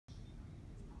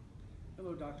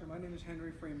Hello, Doctor. My name is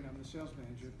Henry Freeman. I'm the sales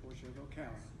manager at Porsche of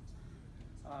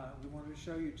Ocala. We wanted to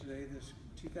show you today this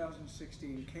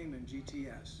 2016 Cayman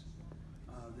GTS.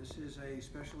 This is a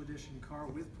special edition car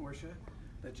with Porsche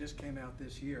that just came out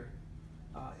this year.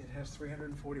 It has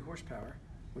 340 horsepower,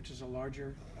 which is a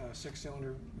larger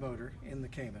six-cylinder motor in the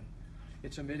Cayman.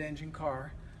 It's a mid-engine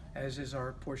car, as is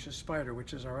our Porsche Spyder,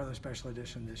 which is our other special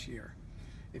edition this year.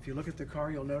 If you look at the car,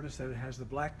 you'll notice that it has the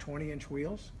black 20-inch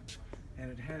wheels, and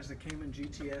it has the Cayman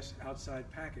GTS outside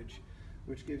package,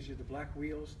 which gives you the black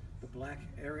wheels, the black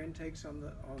air intakes on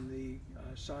the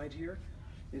side here.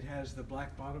 It has the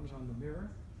black bottoms on the mirror,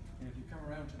 and if you come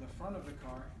around to the front of the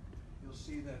car, you'll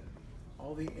see that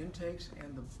all the intakes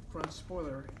and the front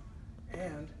spoiler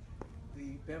and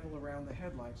the bevel around the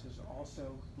headlights is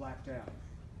also blacked out.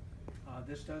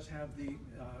 This does have the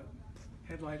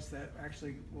headlights that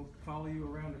actually will follow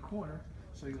you around a corner,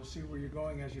 so you'll see where you're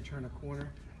going as you turn a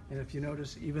corner. And if you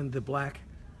notice, even the black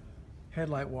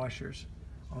headlight washers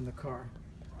on the car.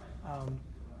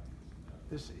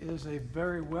 This is a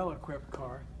very well-equipped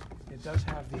car. It does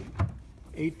have the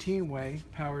 18-way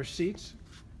power seats,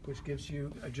 which gives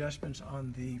you adjustments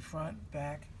on the front,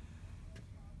 back,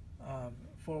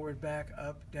 forward, back,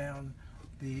 up, down.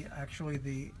 Actually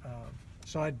the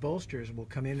side bolsters will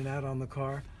come in and out on the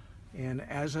car, and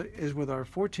as is with our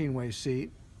 14-way seat,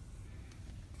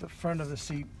 the front of the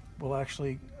seat will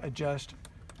actually adjust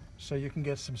so you can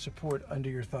get some support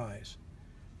under your thighs.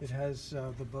 It has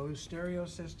the Bose stereo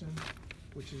system,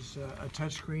 which is a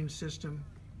touchscreen system,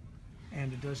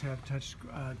 and it does have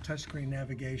touchscreen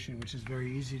navigation, which is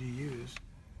very easy to use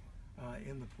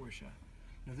in the Porsche.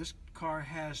 Now, this car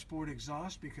has sport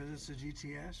exhaust because it's a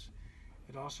GTS.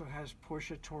 It also has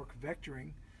Porsche torque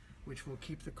vectoring, which will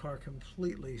keep the car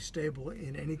completely stable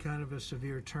in any kind of a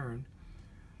severe turn.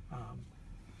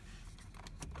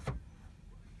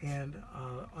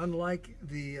 Unlike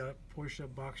the Porsche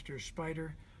Boxster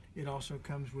Spyder, it also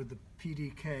comes with the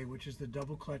PDK, which is the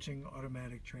double clutching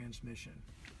automatic transmission.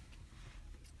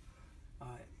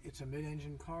 It's a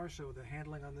mid-engine car, so the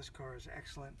handling on this car is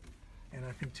excellent, and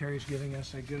I think Teri's giving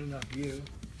us a good enough view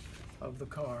of the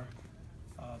car,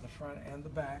 the front and the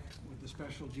back, with the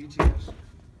special GTS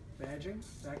badging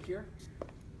back here,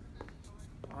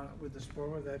 with the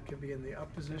spoiler that can be in the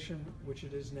up position, which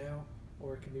it is now,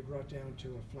 or it can be brought down to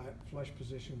a flat flush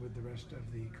position with the rest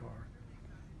of the car.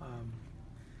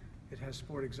 It has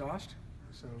sport exhaust,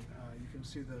 so you can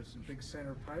see those big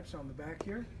center pipes on the back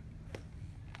here.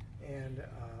 And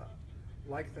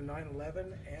like the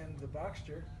 911 and the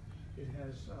Boxster, it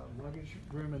has luggage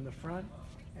room in the front,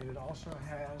 and it also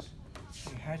has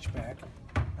a hatchback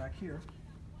back here.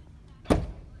 So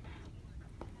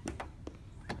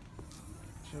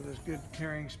there's good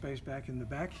carrying space back in the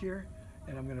back here.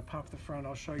 And I'm going to pop the front.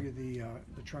 I'll show you the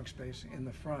trunk space in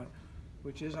the front,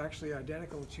 which is actually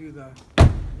identical to the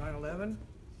 911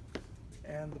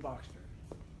 and the Boxster.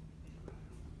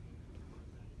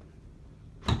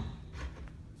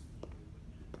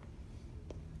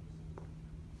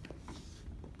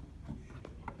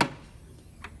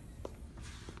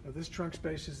 Now, this trunk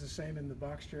space is the same in the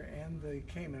Boxster and the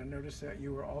Cayman. I noticed that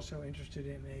you were also interested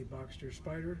in a Boxster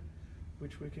Spyder,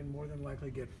 which we can more than likely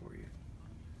get for you.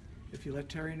 If you let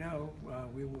Teri know,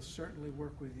 we will certainly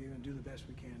work with you and do the best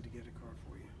we can to get a car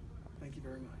for you. Thank you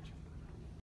very much.